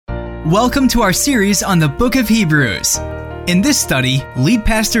Welcome to our series on the book of Hebrews. In this study, lead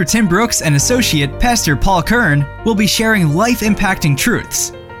pastor Tim Brooks and associate pastor Paul Kern will be sharing life-impacting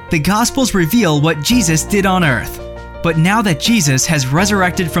truths. The Gospels reveal what Jesus did on earth. But now that Jesus has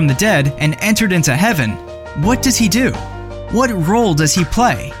resurrected from the dead and entered into heaven, what does he do? What role does he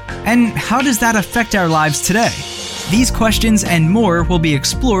play? And how does that affect our lives today? These questions and more will be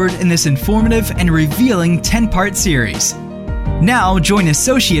explored in this informative and revealing 10-part series. Now, join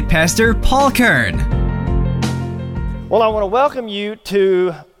Associate Pastor Paul Kern. Well, I want to welcome you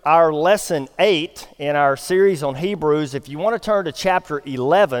to our lesson 8 in our series on Hebrews. If you want to turn to chapter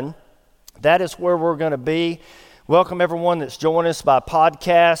 11, that is where we're going to be. Welcome everyone that's joined us by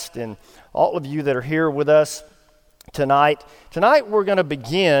podcast and all of you that are here with us tonight. Tonight we're going to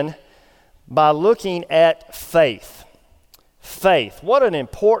begin by looking at faith. Faith. What an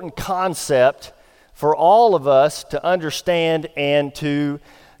important concept for all of us to understand and to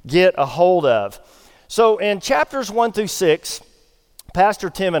get a hold of. So in chapters 1 through 6, Pastor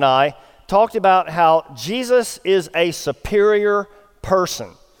Tim and I talked about how Jesus is a superior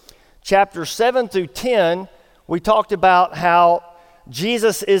person. Chapters 7 through 10, we talked about how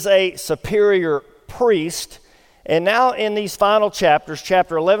Jesus is a superior priest. And now in these final chapters,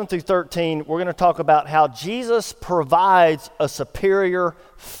 chapter 11 through 13, we're going to talk about how Jesus provides a superior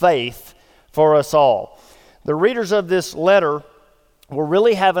faith for us all. The readers of this letter were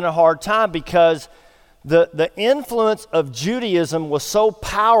really having a hard time because the influence of Judaism was so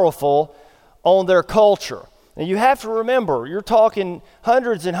powerful on their culture. And you have to remember, you're talking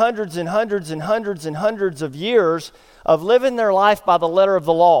hundreds and hundreds and hundreds and hundreds and hundreds of years of living their life by the letter of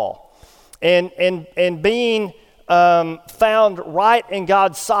the law and being found right in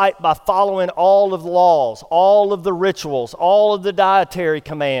God's sight by following all of the laws, all of the rituals, all of the dietary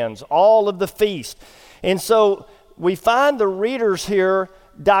commands, all of the feasts. And so we find the readers here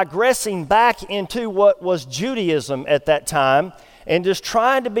digressing back into what was Judaism at that time and just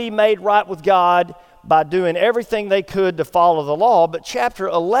trying to be made right with God by doing everything they could to follow the law. But chapter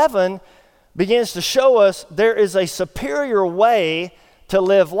 11 begins to show us there is a superior way to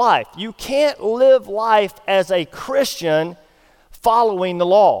live life. You can't live life as a Christian following the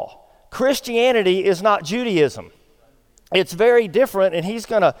law. Christianity is not Judaism. It's very different, and he's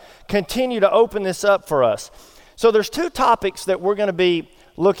going to continue to open this up for us. So there's two topics that we're going to be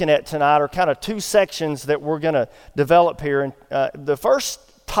looking at tonight, or kind of two sections that we're going to develop here. And the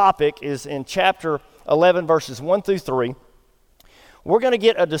first topic is in chapter 11, verses 1 through 3. We're going to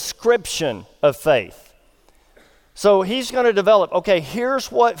get a description of faith. So he's going to develop, okay,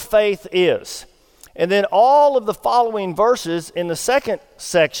 here's what faith is. And then all of the following verses in the second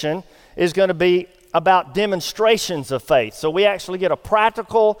section is going to be about demonstrations of faith. So we actually get a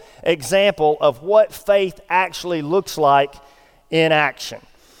practical example of what faith actually looks like in action.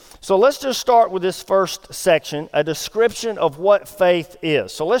 So let's just start with this first section, a description of what faith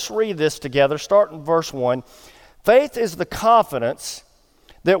is. So let's read this together, start in verse 1. Faith is the confidence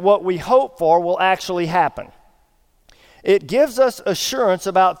that what we hope for will actually happen. It gives us assurance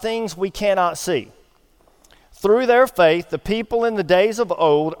about things we cannot see. Through their faith, the people in the days of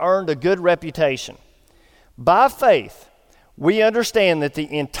old earned a good reputation. By faith, we understand that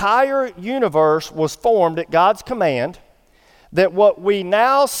the entire universe was formed at God's command, that what we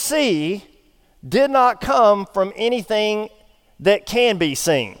now see did not come from anything that can be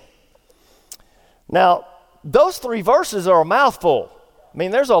seen. Now, those three verses are a mouthful. I mean,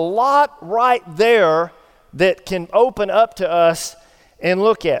 there's a lot right there that can open up to us and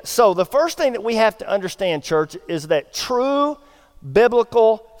look at. So the first thing that we have to understand, church, is that true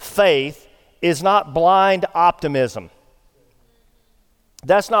biblical faith is not blind optimism.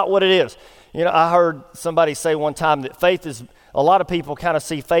 That's not what it is. You know, I heard somebody say one time that faith is, a lot of people kind of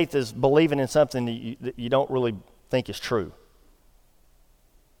see faith as believing in something that you don't really think is true.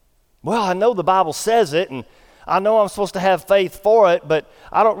 Well, I know the Bible says it, and I know I'm supposed to have faith for it, but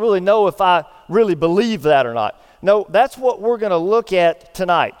I don't really know if I really believe that or not. No, that's what we're going to look at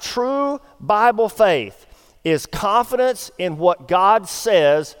tonight. True Bible faith is confidence in what God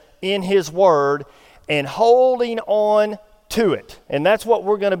says in His Word and holding on to it. And that's what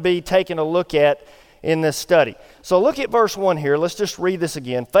we're going to be taking a look at in this study. So look at verse 1 here. Let's just read this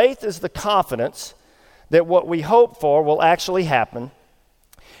again. Faith is the confidence that what we hope for will actually happen.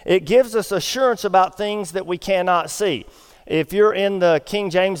 It gives us assurance about things that we cannot see. If you're in the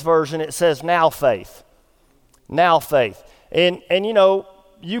King James Version, it says now faith. Now faith. And you know,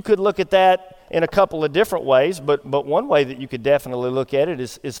 you could look at that in a couple of different ways, but one way that you could definitely look at it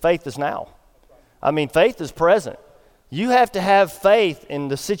is faith is now. I mean, faith is present. You have to have faith in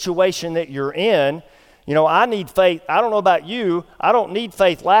the situation that you're in You know, I need faith. I don't know about you. I don't need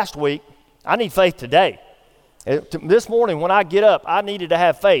faith last week. I need faith today. This morning when I get up, I needed to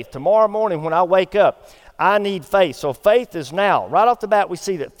have faith. Tomorrow morning when I wake up, I need faith. So faith is now. Right off the bat, we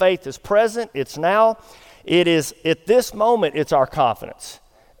see that faith is present. It's now. It is, at this moment, it's our confidence.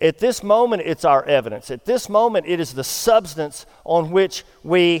 At this moment, it's our evidence. At this moment, it is the substance on which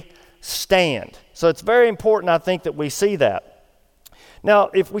we stand. So it's very important, I think, that we see that. Now,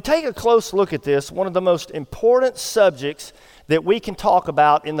 if we take a close look at this, one of the most important subjects that we can talk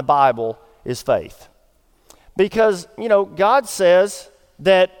about in the Bible is faith. Because, you know, God says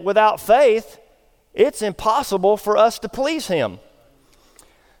that without faith, it's impossible for us to please Him.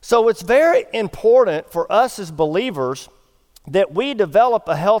 So it's very important for us as believers that we develop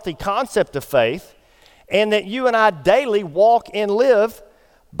a healthy concept of faith and that you and I daily walk and live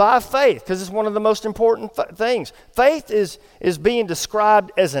by faith, because it's one of the most important things. Faith is being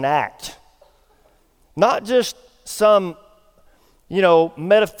described as an act, not just some, you know,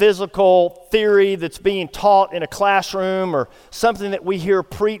 metaphysical theory that's being taught in a classroom or something that we hear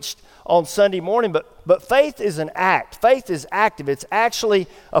preached on Sunday morning, but faith is an act. Faith is active. It's actually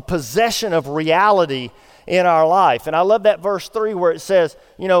a possession of reality in our life. And I love that verse 3 where it says,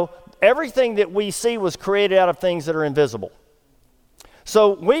 you know, everything that we see was created out of things that are invisible.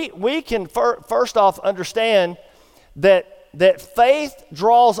 So we can first off understand that faith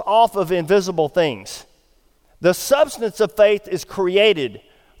draws off of invisible things. The substance of faith is created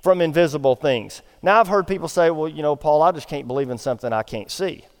from invisible things. Now I've heard people say, well, you know, Paul, I just can't believe in something I can't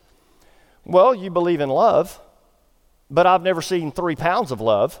see. Well, you believe in love, but I've never seen 3 pounds of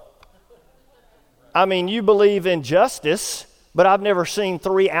love. I mean, you believe in justice, but I've never seen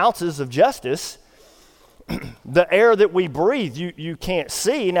 3 ounces of justice. The air that we breathe, you can't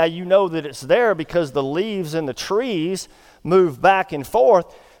see. Now, you know that it's there because the leaves in the trees move back and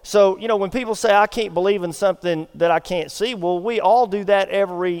forth. So, you know, when people say, I can't believe in something that I can't see, well, we all do that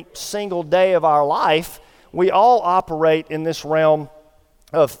every single day of our life. We all operate in this realm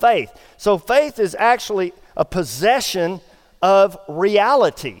of faith. So faith is actually a possession of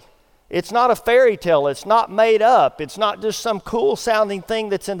reality. It's not a fairy tale. It's not made up. It's not just some cool sounding thing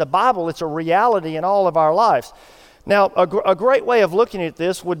that's in the Bible. It's a reality in all of our lives. Now, a great way of looking at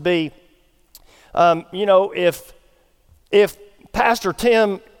this would be, you know, if Pastor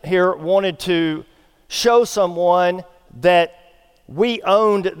Tim here wanted to show someone that we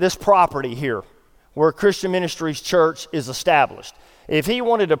owned this property here where Christian Ministries Church is established. If he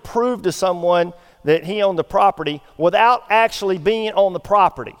wanted to prove to someone that he owned the property without actually being on the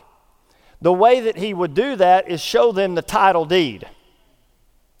property, the way that he would do that is show them the title deed.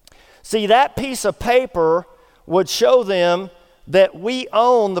 See, that piece of paper would show them that we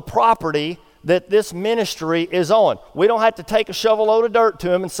own the property that this ministry is on. We don't have to take a shovel load of dirt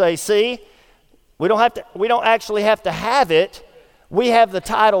to him and say, see, we don't actually have to have it. We have the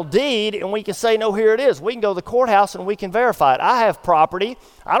title deed, and we can say, no, here it is. We can go to the courthouse, and we can verify it. I have property.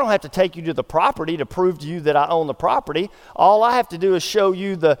 I don't have to take you to the property to prove to you that I own the property. All I have to do is show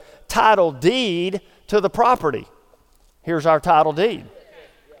you the title deed to the property. Here's our title deed.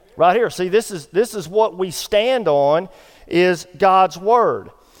 Right here. See, this is what we stand on, is God's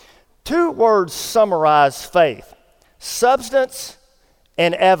Word. 2 words summarize faith: substance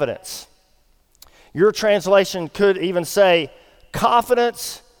and evidence. Your translation could even say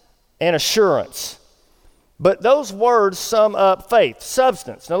confidence and assurance. But those words sum up faith.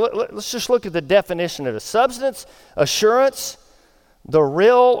 Substance. Now let's just look at the definition of it. Substance, assurance, the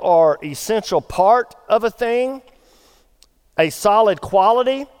real or essential part of a thing, a solid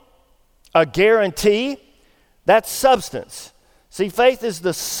quality, a guarantee. That's substance. See, faith is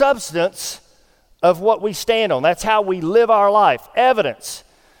the substance of what we stand on. That's how we live our life. Evidence.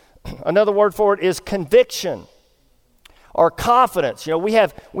 Another word for it is conviction or confidence. You know, we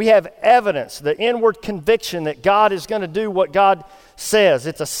have evidence, the inward conviction that God is going to do what God says.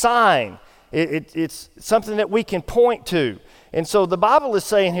 It's a sign. It's something that we can point to. And so the Bible is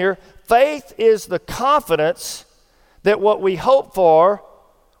saying here, faith is the confidence that what we hope for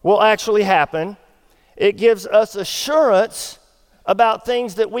will actually happen. It gives us assurance about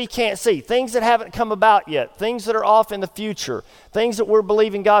things that we can't see, things that haven't come about yet, things that are off in the future, things that we're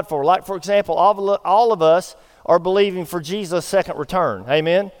believing God for. Like, for example, all of us are believing for Jesus' second return.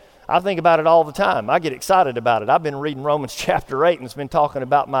 Amen? I think about it all the time. I get excited about it. I've been reading Romans chapter 8, and it's been talking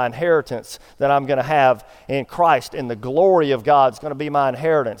about my inheritance that I'm going to have in Christ, and the glory of God is going to be my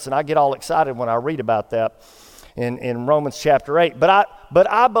inheritance. And I get all excited when I read about that in Romans chapter 8. But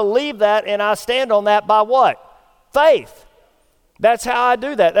I believe that, and I stand on that by what? Faith. That's how I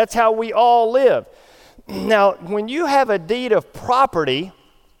do that. That's how we all live. Now, when you have a deed of property,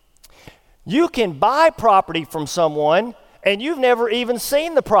 You can buy property from someone and you've never even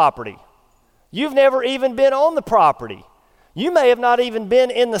seen the property. You've never even been on the property. You may have not even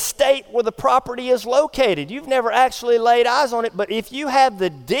been in the state where the property is located. You've never actually laid eyes on it, but if you have the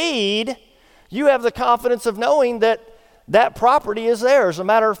deed, you have the confidence of knowing that that property is there. As a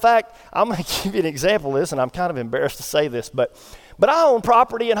matter of fact, I'm going to give you an example of this, and I'm kind of embarrassed to say this, but I own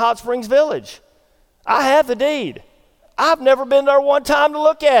property in Hot Springs Village. I have the deed. I've never been there one time to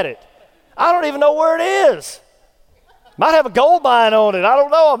look at it. I don't even know where it is. Might have a gold mine on it. I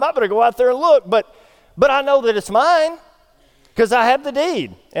don't know. I might better go out there and look, but I know that it's mine because I have the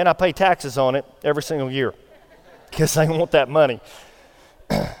deed, and I pay taxes on it every single year because I want that money.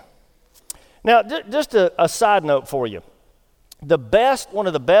 Now, just a side note for you. One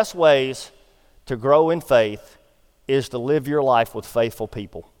of the best ways to grow in faith is to live your life with faithful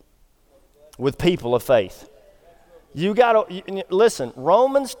people, with people of faith. You got to, listen,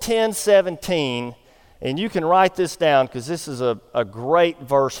 Romans 10:17, and you can write this down because this is a great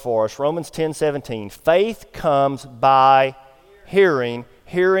verse for us. Romans 10:17, faith comes by hearing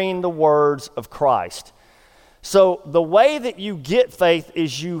the words of Christ. So the way that you get faith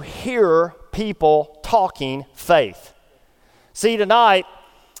is you hear people talking faith. See, tonight,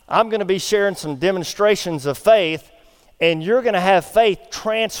 I'm going to be sharing some demonstrations of faith, and you're going to have faith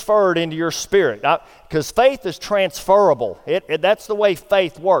transferred into your spirit. Because faith is transferable. That's the way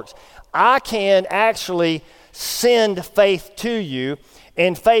faith works. I can actually send faith to you,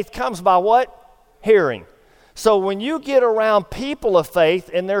 and faith comes by what? Hearing. So when you get around people of faith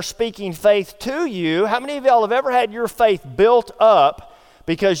and they're speaking faith to you, how many of y'all have ever had your faith built up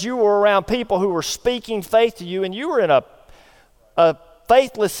because you were around people who were speaking faith to you and you were in a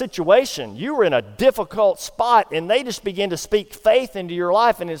faithless situation? You were in a difficult spot and they just begin to speak faith into your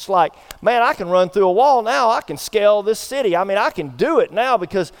life, and it's like, man, I can run through a wall now. I can scale this city. I mean, I can do it now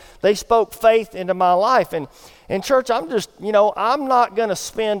because they spoke faith into my life. And in church, I'm not going to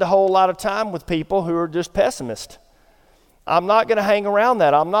spend a whole lot of time with people who are just pessimists. I'm not going to hang around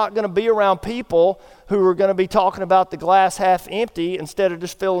that. I'm not going to be around people who are going to be talking about the glass half empty instead of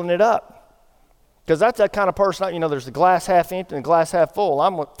just filling it up. Because that's that kind of person, there's the glass half empty and the glass half full.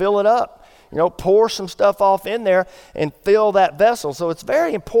 I'm going to fill it up. Pour some stuff off in there and fill that vessel. So it's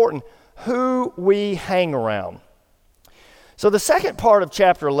very important who we hang around. So the second part of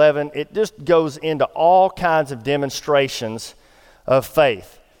chapter 11, it just goes into all kinds of demonstrations of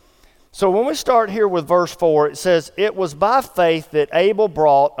faith. So when we start here with verse 4, it says, it was by faith that Abel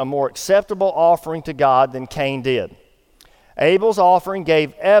brought a more acceptable offering to God than Cain did. Abel's offering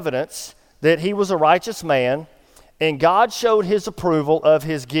gave evidence that he was a righteous man, and God showed his approval of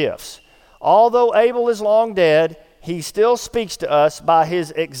his gifts. Although Abel is long dead, he still speaks to us by his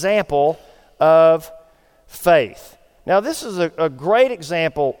example of faith. Now, this is a great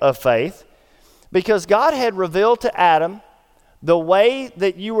example of faith because God had revealed to Adam the way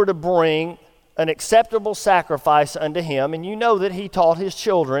that you were to bring an acceptable sacrifice unto him, and you know that he taught his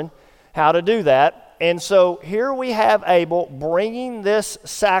children how to do that. And so here we have Abel bringing this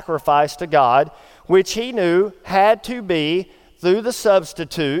sacrifice to God, which he knew had to be through the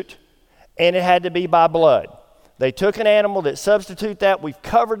substitute, and it had to be by blood. They took an animal that substitute that. We've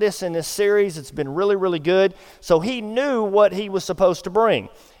covered this in this series. It's been really, really good. So he knew what he was supposed to bring.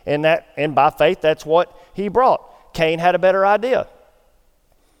 And by faith, that's what he brought. Cain had a better idea.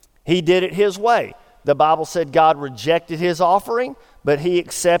 He did it his way. The Bible said God rejected his offering, but he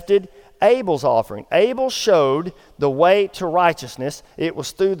accepted Abel's offering. Abel showed the way to righteousness. It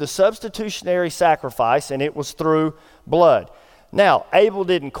was through the substitutionary sacrifice, and it was through blood. Now, Abel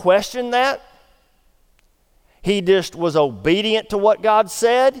didn't question that. He just was obedient to what God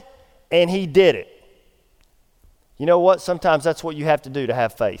said, and he did it. You know what? Sometimes that's what you have to do to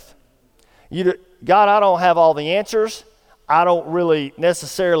have faith. God, I don't have all the answers. I don't really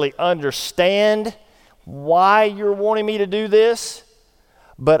necessarily understand why you're wanting me to do this,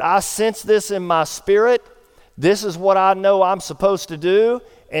 but I sense this in my spirit. This is what I know I'm supposed to do,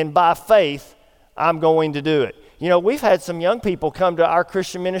 and by faith, I'm going to do it. We've had some young people come to our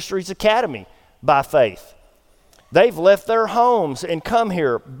Christian Ministries Academy by faith. They've left their homes and come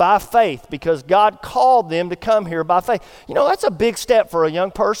here by faith because God called them to come here by faith. That's a big step for a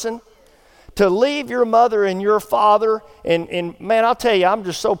young person. To leave your mother and your father, and man, I'll tell you, I'm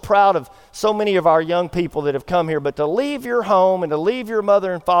just so proud of so many of our young people that have come here, but to leave your home and to leave your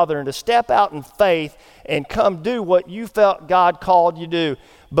mother and father and to step out in faith and come do what you felt God called you to do.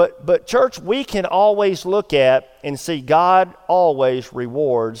 But church, we can always look at and see God always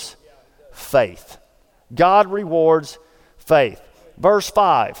rewards faith. God rewards faith. Verse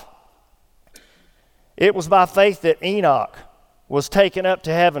 5, it was by faith that Enoch was taken up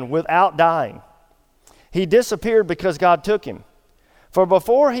to heaven without dying. He disappeared because God took him. For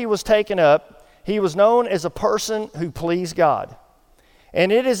before he was taken up, he was known as a person who pleased God.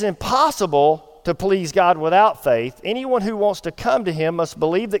 And it is impossible to please God without faith. Anyone who wants to come to him must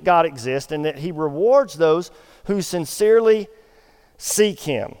believe that God exists and that he rewards those who sincerely seek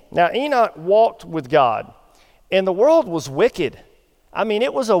him. Now, Enoch walked with God, and the world was wicked. I mean,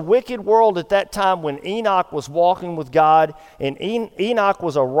 it was a wicked world at that time when Enoch was walking with God, and Enoch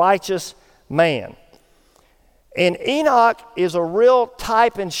was a righteous man. And Enoch is a real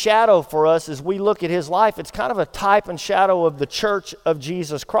type and shadow for us as we look at his life. It's kind of a type and shadow of the church of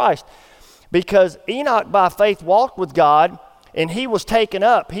Jesus Christ, because Enoch by faith walked with God, and he was taken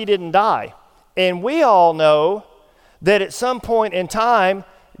up. He didn't die. And we all know that at some point in time,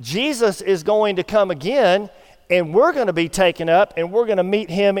 Jesus is going to come again, and we're going to be taken up, and we're going to meet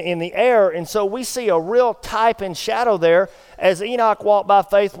him in the air. And so we see a real type and shadow there. As Enoch walked by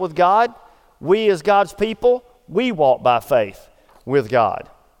faith with God, we as God's people, we walk by faith with God.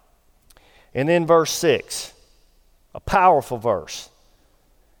 And then verse 6, a powerful verse.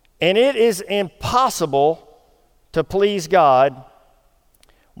 And it is impossible to please God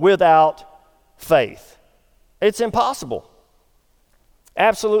without faith. It's impossible.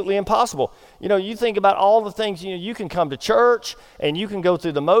 Absolutely impossible. You know, you think about all the things, you can come to church and you can go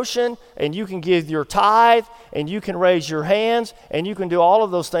through the motion and you can give your tithe and you can raise your hands and you can do all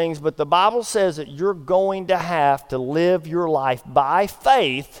of those things, but the Bible says that you're going to have to live your life by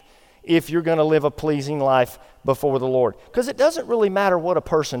faith if you're going to live a pleasing life before the Lord. Because it doesn't really matter what a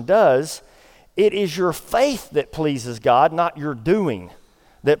person does. It is your faith that pleases God, not your doing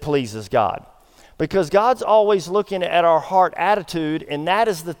that pleases God. Because God's always looking at our heart attitude, and that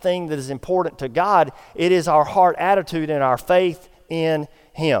is the thing that is important to God. It is our heart attitude and our faith in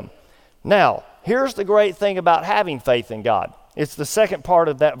him. Now, here's the great thing about having faith in God. It's the second part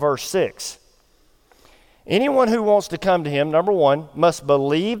of that verse 6. Anyone who wants to come to him, number one, must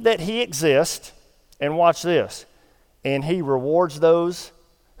believe that he exists, and watch this, and he rewards those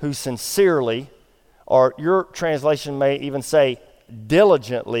who sincerely, or your translation may even say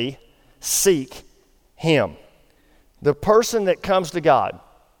diligently, seek him. The person that comes to God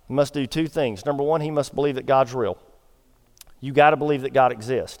must do two things. Number one, he must believe that God's real. You got to believe that God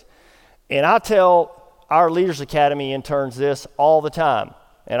exists. And I tell our Leaders Academy interns this all the time.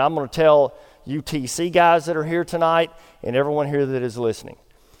 And I'm going to tell UTC guys that are here tonight and everyone here that is listening.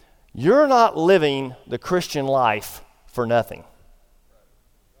 You're not living the Christian life for nothing.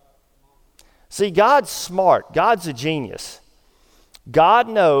 See, God's smart. God's a genius. God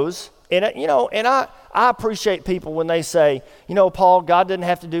knows, and I appreciate people when they say, Paul, God didn't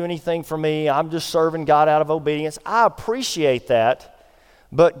have to do anything for me. I'm just serving God out of obedience. I appreciate that.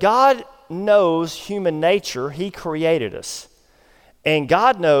 But God knows human nature. He created us. And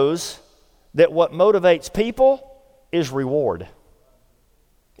God knows that what motivates people is reward.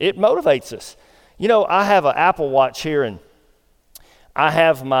 It motivates us. I have an Apple Watch here, and I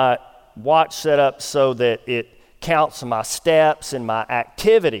have my watch set up so that it counts my steps and my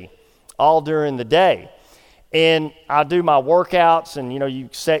activity all during the day. And I do my workouts, and you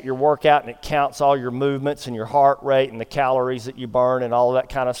set your workout and it counts all your movements and your heart rate and the calories that you burn and all that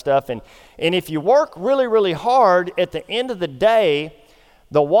kind of stuff. And if you work really, really hard, at the end of the day,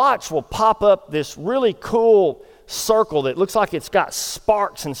 the watch will pop up this really cool circle that looks like it's got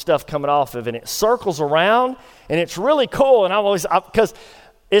sparks and stuff coming off of it. And it circles around, and it's really cool. And because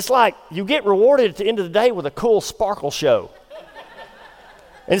it's like you get rewarded at the end of the day with a cool sparkle show.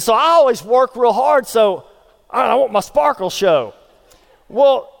 And so I always work real hard, so I want my sparkle show.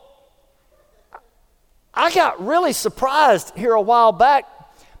 Well, I got really surprised here a while back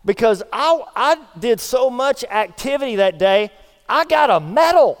because I did so much activity that day, I got a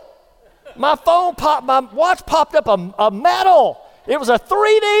medal. My watch popped up a medal. It was a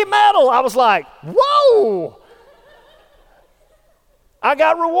 3D medal. I was like, whoa! I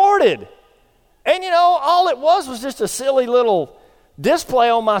got rewarded. And all it was just a silly little display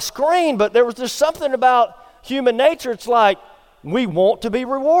on my screen, but there was just something about human nature. It's like we want to be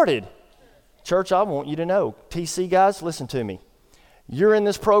rewarded. Church, I want you to know, TC guys, listen to me. You're in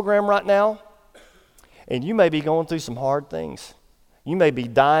this program right now, and you may be going through some hard things. You may be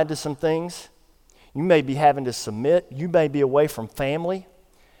dying to some things. You may be having to submit. You may be away from family.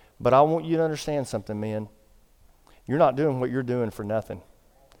 But I want you to understand something, man. You're not doing what you're doing for nothing.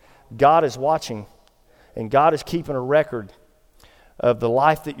 God is watching, and God is keeping a record of the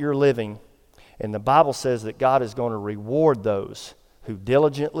life that you're living. And the Bible says that God is going to reward those who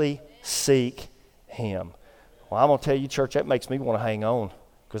diligently seek him. Well, I'm going to tell you, church, that makes me want to hang on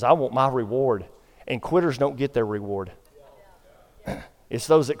because I want my reward. And quitters don't get their reward. It's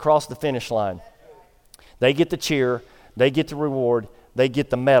those that cross the finish line. They get the cheer, they get the reward, they get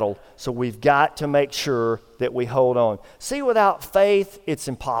the medal. So we've got to make sure that we hold on. See, without faith, it's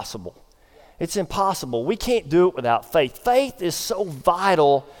impossible. It's impossible. We can't do it without faith. Faith is so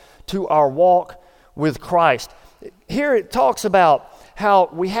vital to our walk with Christ. Here it talks about how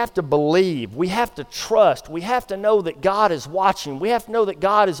we have to believe, we have to trust, we have to know that God is watching, we have to know that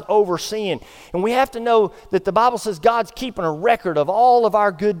God is overseeing, and we have to know that the Bible says God's keeping a record of all of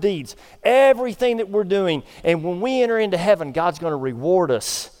our good deeds, everything that we're doing, and when we enter into heaven, God's going to reward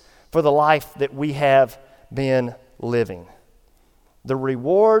us for the life that we have been living. The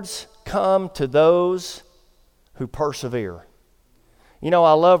rewards come to those who persevere. You know,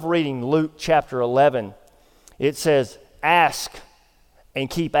 I love reading Luke chapter 11. It says, ask and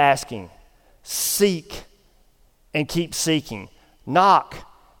keep asking, seek and keep seeking, knock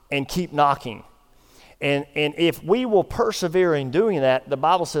and keep knocking. And if we will persevere in doing that, the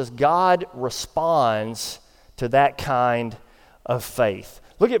Bible says God responds to that kind of faith.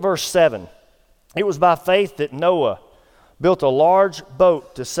 Look at verse 7. It was by faith that Noah built a large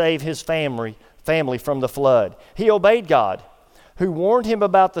boat to save his family from the flood. He obeyed God, who warned him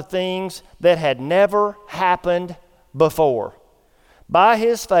about the things that had never happened before. By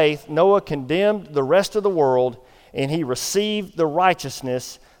his faith, Noah condemned the rest of the world, and he received the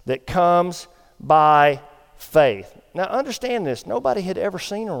righteousness that comes by faith. Now understand this, nobody had ever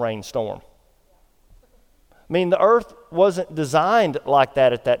seen a rainstorm. I mean, the earth wasn't designed like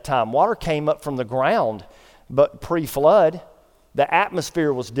that at that time. Water came up from the ground, but pre-flood. The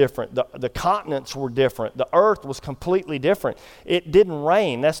atmosphere was different. The continents were different. The earth was completely different. It didn't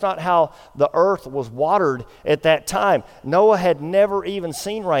rain. That's not how the earth was watered at that time. Noah had never even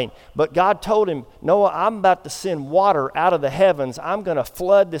seen rain. But God told him, Noah, I'm about to send water out of the heavens. I'm going to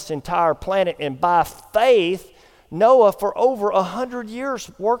flood this entire planet. And by faith, Noah, for over 100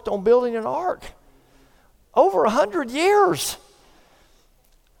 years, worked on building an ark. Over 100 years.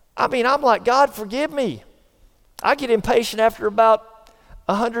 I mean, I'm like, God, forgive me. I get impatient after about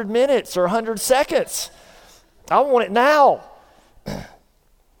 100 minutes or 100 seconds. I want it now.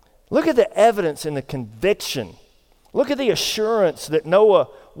 Look at the evidence and the conviction. Look at the assurance that Noah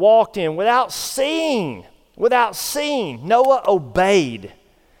walked in without seeing. Without seeing, Noah obeyed.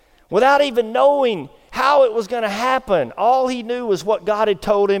 Without even knowing how it was going to happen. All he knew was what God had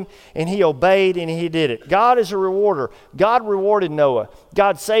told him, and he obeyed and he did it. God is a rewarder. God rewarded Noah.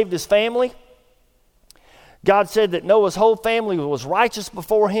 God saved his family. God said that Noah's whole family was righteous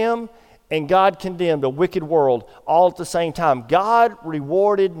before him, and God condemned a wicked world all at the same time. God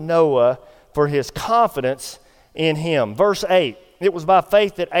rewarded Noah for his confidence in him. Verse 8, it was by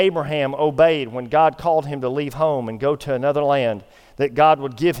faith that Abraham obeyed when God called him to leave home and go to another land that God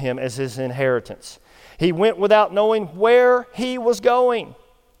would give him as his inheritance. He went without knowing where he was going.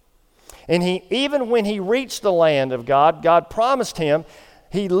 And even when he reached the land of God, God promised him,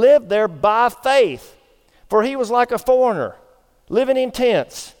 he lived there by faith. For he was like a foreigner, living in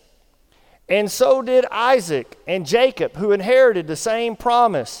tents. And so did Isaac and Jacob, who inherited the same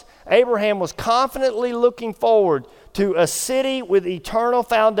promise. Abraham was confidently looking forward to a city with eternal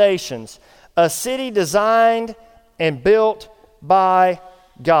foundations, a city designed and built by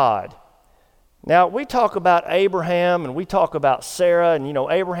God. Now, we talk about Abraham and we talk about Sarah, and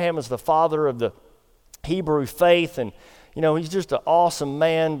Abraham is the father of the Hebrew faith, and he's just an awesome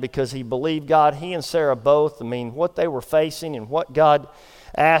man because he believed God. He and Sarah both, what they were facing and what God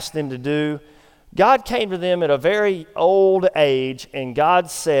asked them to do. God came to them at a very old age, and God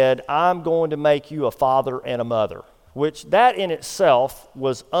said, I'm going to make you a father and a mother, which that in itself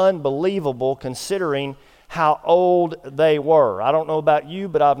was unbelievable considering how old they were. I don't know about you,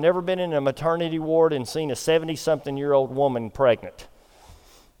 but I've never been in a maternity ward and seen a 70-something-year-old woman pregnant.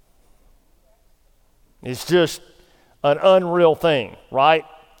 It's just an unreal thing, right?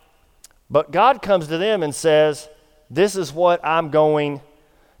 But God comes to them and says, this is what I'm going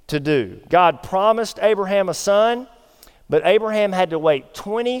to do. God promised Abraham a son, but Abraham had to wait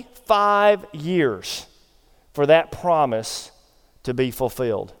 25 years for that promise to be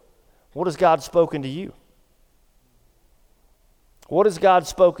fulfilled. What has God spoken to you? What has God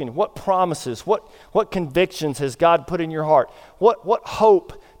spoken? What promises? What convictions has God put in your heart? What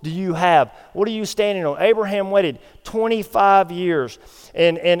hope do you have? What are you standing on? Abraham waited 25 years,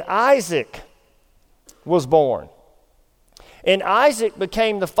 and Isaac was born. And Isaac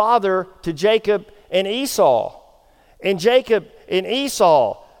became the father to Jacob and Esau. And Jacob and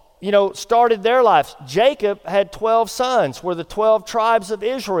Esau, started their lives. Jacob had 12 sons, where the 12 tribes of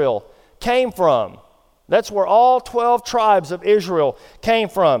Israel came from. That's where all 12 tribes of Israel came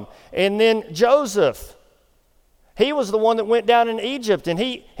from. And then Joseph He was the one that went down in Egypt, and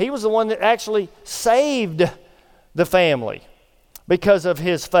he was the one that actually saved the family because of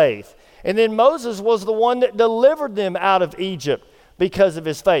his faith. And then Moses was the one that delivered them out of Egypt because of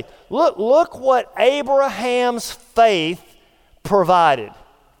his faith. Look what Abraham's faith provided.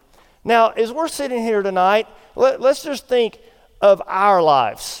 Now, as we're sitting here tonight, let's just think of our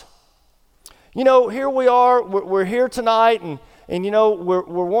lives. You know, here we are, we're here tonight, and you know, we're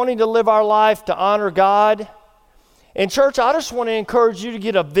wanting to live our life to honor God. And church, I just want to encourage you to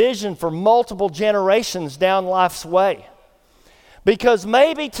get a vision for multiple generations down life's way. Because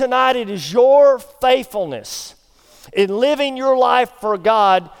maybe tonight it is your faithfulness in living your life for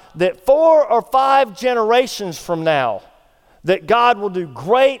God that 4 or 5 generations from now, that God will do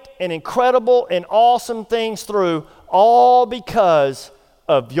great and incredible and awesome things through, all because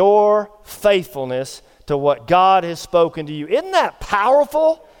of your faithfulness to what God has spoken to you. Isn't that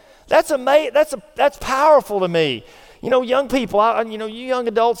powerful? That's amazing. That's powerful to me. You know, young people, you young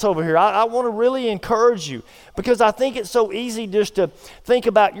adults over here, I want to really encourage you, because I think it's so easy just to think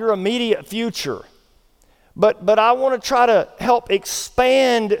about your immediate future. But I want to try to help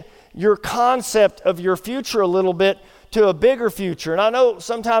expand your concept of your future a little bit to a bigger future. And I know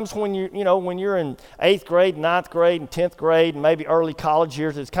sometimes when you're in 8th grade, 9th grade, and 10th grade, and maybe early college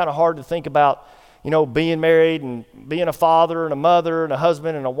years, it's kind of hard to think about, being married and being a father and a mother and a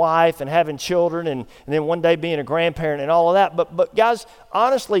husband and a wife and having children and then one day being a grandparent and all of that. But guys,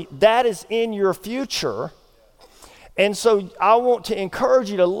 honestly, that is in your future. And so I want to encourage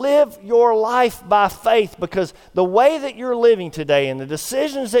you to live your life by faith, because the way that you're living today and the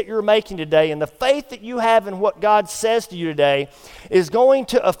decisions that you're making today and the faith that you have in what God says to you today is going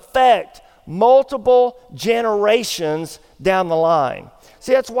to affect multiple generations down the line.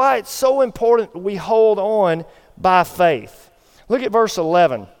 See, that's why it's so important that we hold on by faith. Look at verse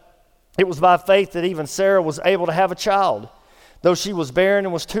 11. It was by faith that even Sarah was able to have a child. Though she was barren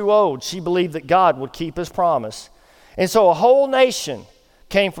and was too old, she believed that God would keep his promise. And so a whole nation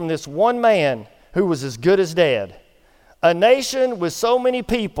came from this one man who was as good as dead. A nation with so many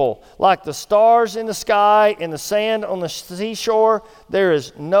people, like the stars in the sky and the sand on the seashore, there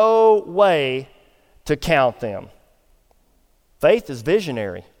is no way to count them. Faith is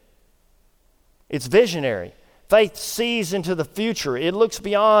visionary. It's visionary. Faith sees into the future. It looks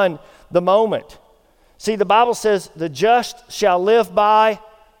beyond the moment. See, the Bible says, the just shall live by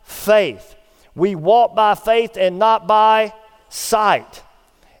faith. We walk by faith and not by sight.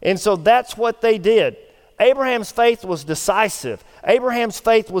 And so that's what they did. Abraham's faith was decisive. Abraham's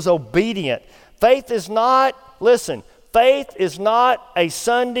faith was obedient. Faith is not a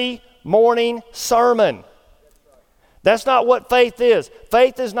Sunday morning sermon. That's not what faith is.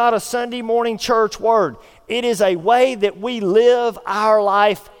 Faith is not a Sunday morning church word. It is a way that we live our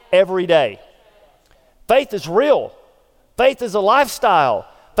life every day. Faith is real. Faith is a lifestyle.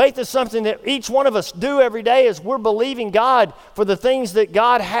 Faith is something that each one of us do every day as we're believing God for the things that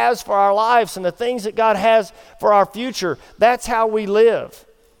God has for our lives and the things that God has for our future. That's how we live.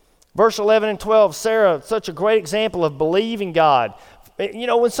 Verse 11 and 12, Sarah, such a great example of believing God.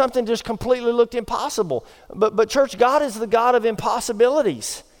 When something just completely looked impossible. But church, God is the God of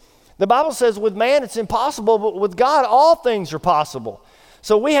impossibilities. The Bible says with man it's impossible, but with God all things are possible.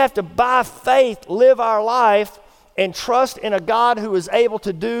 So we have to, by faith, live our life and trust in a God who is able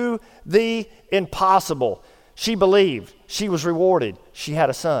to do the impossible. She believed. She was rewarded. She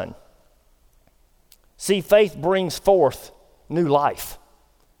had a son. See, faith brings forth new life.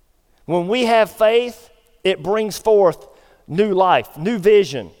 When we have faith, it brings forth new life, new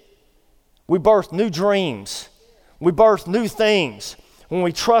vision. We birth new dreams. We birth new things when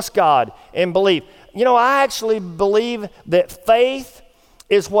we trust God and believe. I actually believe that faith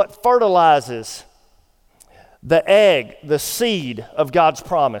is what fertilizes the egg, the seed of God's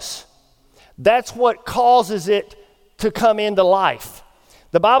promise. That's what causes it to come into life.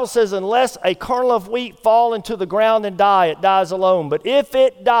 The Bible says, unless a kernel of wheat fall into the ground and die, it dies alone. But if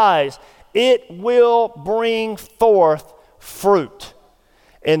it dies, it will bring forth fruit.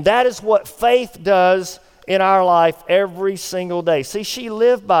 And that is what faith does in our life every single day. See, she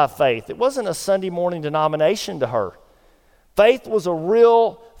lived by faith. It wasn't a Sunday morning denomination to her. Faith was a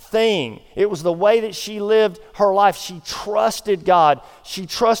real thing. It was the way that she lived her life. She trusted God. She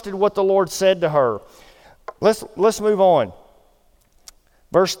trusted what the Lord said to her. Let's move on.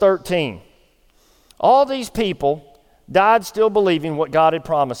 Verse 13. All these people died still believing what God had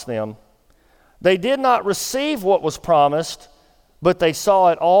promised them. They did not receive what was promised, but they saw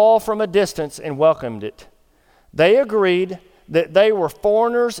it all from a distance and welcomed it. They agreed that they were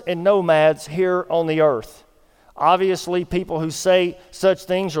foreigners and nomads here on the earth. Obviously, people who say such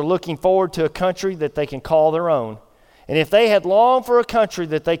things are looking forward to a country that they can call their own. And if they had longed for a country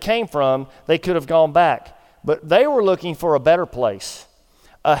that they came from, they could have gone back. But they were looking for a better place,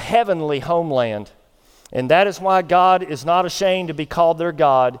 a heavenly homeland. And that is why God is not ashamed to be called their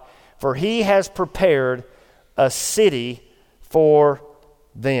God, for he has prepared a city for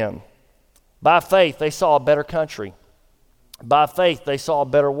them. By faith, they saw a better country. By faith, they saw a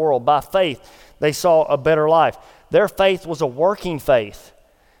better world. By faith, they saw a better life. Their faith was a working faith.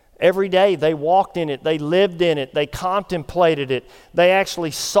 Every day they walked in it, they lived in it, they contemplated it. They actually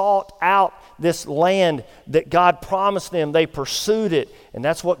sought out this land that God promised them. They pursued it, and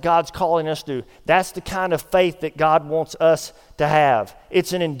that's what God's calling us to do. That's the kind of faith that God wants us to have.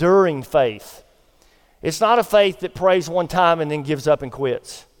 It's an enduring faith. It's not a faith that prays one time and then gives up and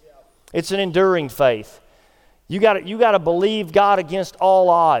quits. It's an enduring faith. You got to believe God against all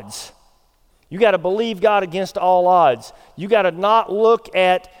odds. You got to believe God against all odds. You got to not look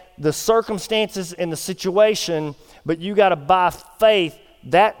at the circumstances and the situation, but you got to, by faith,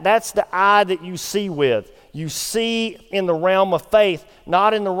 that's the eye that you see with. You see in the realm of faith,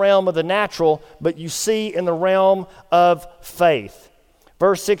 not in the realm of the natural, but you see in the realm of faith.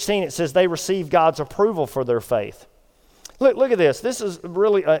 Verse 16, it says they received God's approval for their faith. Look at this. This is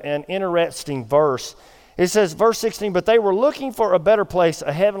really an interesting verse. It says, verse 16, but they were looking for a better place,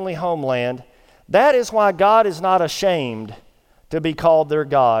 a heavenly homeland. That is why God is not ashamed to be called their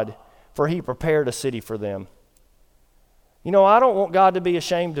God, for he prepared a city for them. You know, I don't want God to be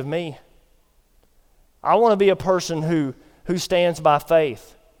ashamed of me. I want to be a person who stands by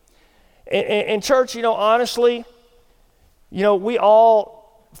faith. And church, you know, honestly, you know, we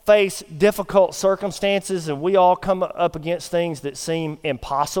all face difficult circumstances and we all come up against things that seem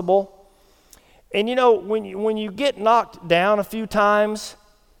impossible. And you know, when you get knocked down a few times,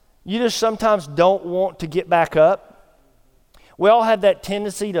 you just sometimes don't want to get back up. We all have that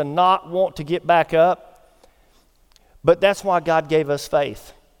tendency to not want to get back up. But that's why God gave us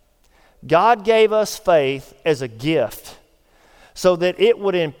faith. God gave us faith as a gift so that it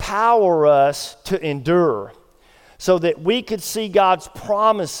would empower us to endure, so that we could see God's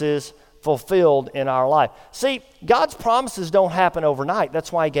promises fulfilled in our life. See, God's promises don't happen overnight.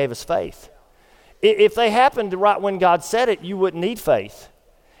 That's why he gave us faith. If they happened right when God said it, you wouldn't need faith.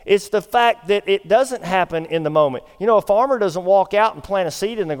 It's the fact that it doesn't happen in the moment. You know, a farmer doesn't walk out and plant a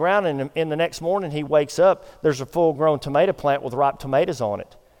seed in the ground and in the next morning he wakes up, there's a full-grown tomato plant with ripe tomatoes on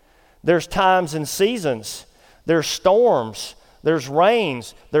it. There's times and seasons. There's storms. There's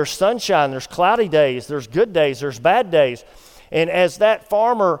rains. There's sunshine. There's cloudy days. There's good days. There's bad days. And as that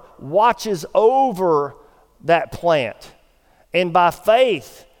farmer watches over that plant, and by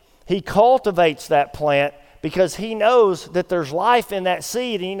faith, he cultivates that plant, because he knows that there's life in that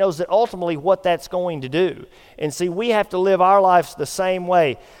seed, and he knows that ultimately what that's going to do. And see, we have to live our lives the same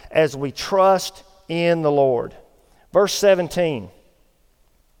way as we trust in the Lord. Verse 17.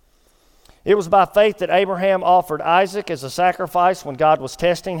 It was by faith that Abraham offered Isaac as a sacrifice when God was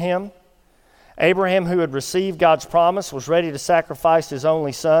testing him. Abraham, who had received God's promise, was ready to sacrifice his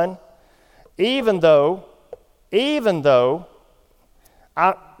only son, even though,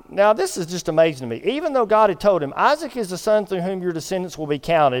 now this is just amazing to me. Even though God had told him, Isaac is the son through whom your descendants will be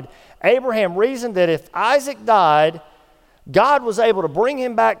counted, Abraham reasoned that if Isaac died, God was able to bring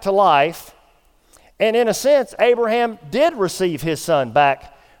him back to life. And in a sense, Abraham did receive his son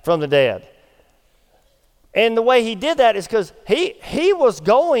back from the dead. And the way he did that is because he was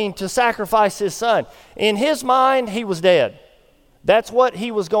going to sacrifice his son. In his mind, he was dead. That's what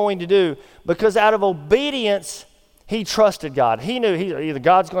he was going to do, because out of obedience, he trusted God. He knew either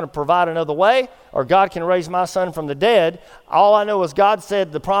God's going to provide another way or God can raise my son from the dead. All I know is God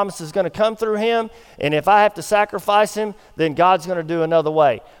said the promise is going to come through him, and if I have to sacrifice him, then God's going to do another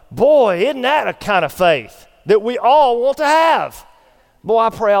way. Boy, isn't that a kind of faith that we all want to have? Boy, I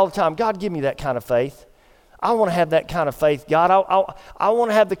pray all the time, God, give me that kind of faith. I want to have that kind of faith, God. I want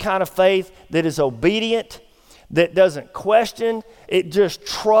to have the kind of faith that is obedient, that doesn't question. It just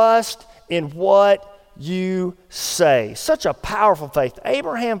trusts in what you say. Such a powerful faith.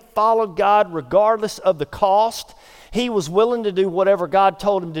 Abraham followed God regardless of the cost. He was willing to do whatever God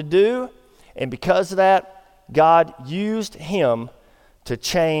told him to do, and because of that, God used him to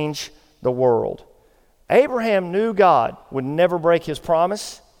change the world. Abraham knew God would never break his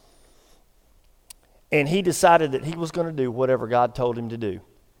promise, and he decided that he was going to do whatever God told him to do.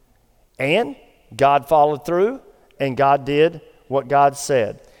 And God followed through, and God did what God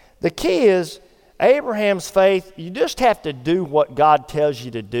said. The key is, Abraham's faith, you just have to do what God tells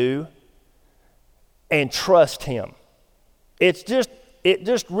you to do and trust him. It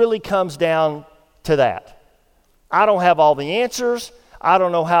just really comes down to that. I don't have all the answers. I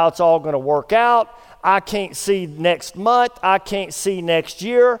don't know how it's all going to work out. I can't see next month. I can't see next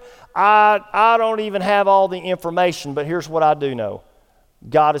year. I don't even have all the information, but here's what I do know.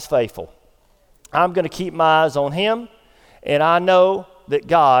 God is faithful. I'm going to keep my eyes on Him, and I know that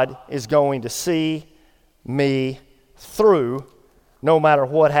God is going to see me through no matter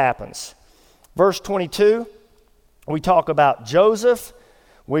what happens. Verse 22, we talk about Joseph.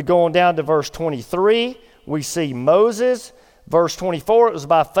 We're going down to verse 23. We see Moses. Verse 24, it was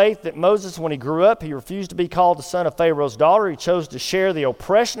by faith that Moses, when he grew up, he refused to be called the son of Pharaoh's daughter. He chose to share the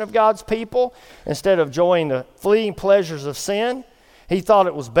oppression of God's people instead of enjoying the fleeting pleasures of sin. He thought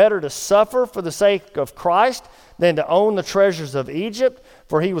it was better to suffer for the sake of Christ than to own the treasures of Egypt,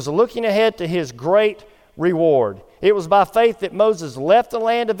 for he was looking ahead to his great reward. It was by faith that Moses left the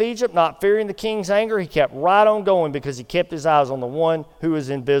land of Egypt, not fearing the king's anger. He kept right on going because he kept his eyes on the one who is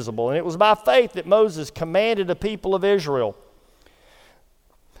invisible. And it was by faith that Moses commanded the people of Israel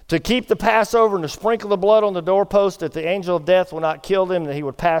to keep the Passover and to sprinkle the blood on the doorpost, that the angel of death will not kill them, that he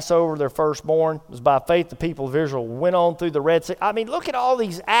would pass over their firstborn. It was by faith the people of Israel went on through the Red Sea. I mean, look at all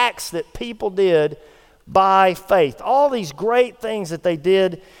these acts that people did by faith. All these great things that they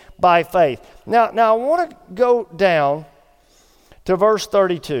did by faith. Now I want to go down to verse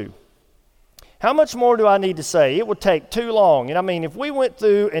 32. How much more do I need to say? It would take too long. And I mean, if we went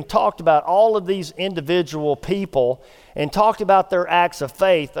through and talked about all of these individual people and talked about their acts of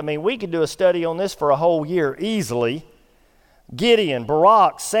faith, I mean, we could do a study on this for a whole year easily. Gideon,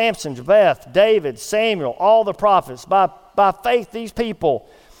 Barak, Samson, Jephthah, David, Samuel, all the prophets. By faith, these people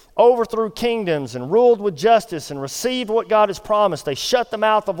overthrew kingdoms and ruled with justice and received what God has promised. They shut the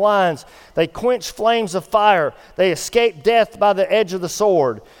mouth of lions. They quenched flames of fire. They escaped death by the edge of the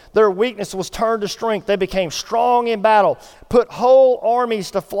sword. Their weakness was turned to strength. They became strong in battle, put whole armies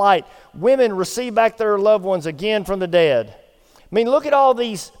to flight. Women received back their loved ones again from the dead. I mean, look at all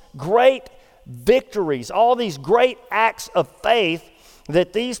these great victories, all these great acts of faith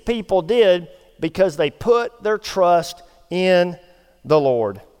that these people did because they put their trust in the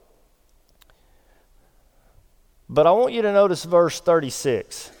Lord. But I want you to notice verse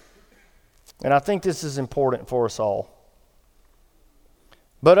 36. And I think this is important for us all.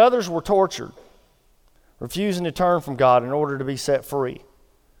 But others were tortured, refusing to turn from God in order to be set free.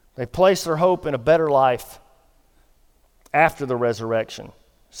 They placed their hope in a better life after the resurrection.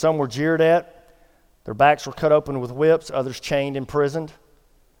 Some were jeered at. Their backs were cut open with whips. Others chained, imprisoned.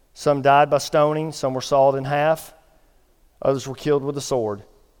 Some died by stoning. Some were sawed in half. Others were killed with the sword.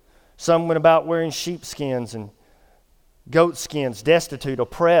 Some went about wearing sheepskins and goat skins, destitute,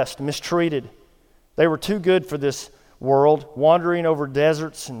 oppressed, mistreated. They were too good for this world, wandering over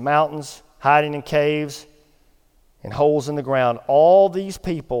deserts and mountains, hiding in caves and holes in the ground. All these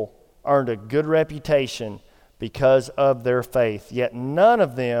people earned a good reputation because of their faith, yet none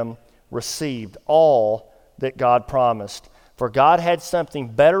of them received all that God promised. For God had something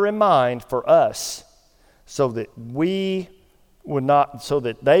better in mind for us, so that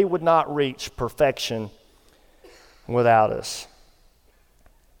they would not reach perfection without us.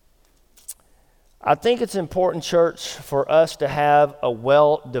 I think it's important, church, for us to have a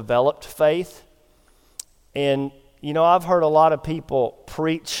well-developed faith. And, you know, I've heard a lot of people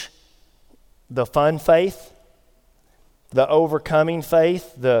preach the fun faith, the overcoming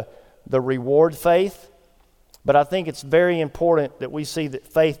faith, the reward faith. But I think it's very important that we see that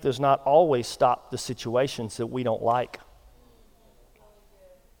faith does not always stop the situations that we don't like.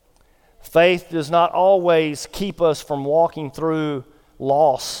 Faith does not always keep us from walking through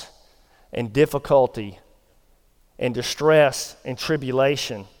loss and difficulty and distress and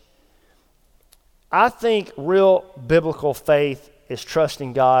tribulation. I think real biblical faith is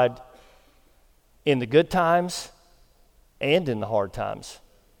trusting God in the good times and in the hard times.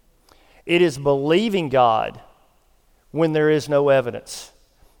 It is believing God when there is no evidence.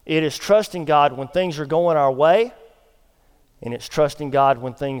 It is trusting God when things are going our way, and it's trusting God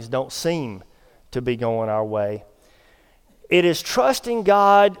when things don't seem to be going our way. It is trusting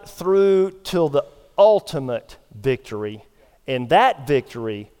God through till the ultimate victory, and that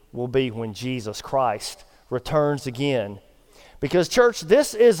victory will be when Jesus Christ returns again. Because, church,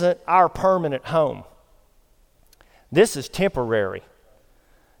 this isn't our permanent home. This is temporary.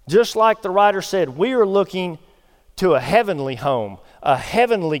 Just like the writer said, we are looking to a heavenly home, a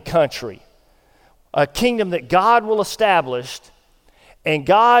heavenly country, a kingdom that God will establish, and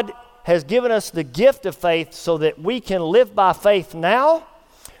God has given us the gift of faith so that we can live by faith now.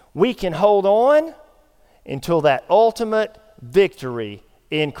 We can hold on until that ultimate victory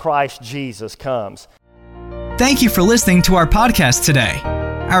in Christ Jesus comes. Thank you for listening to our podcast today.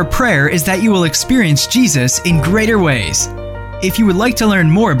 Our prayer is that you will experience Jesus in greater ways. If you would like to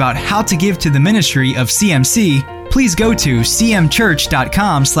learn more about how to give to the ministry of CMC, please go to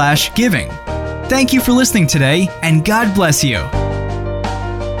cmchurch.com/giving. Thank you for listening today, and God bless you.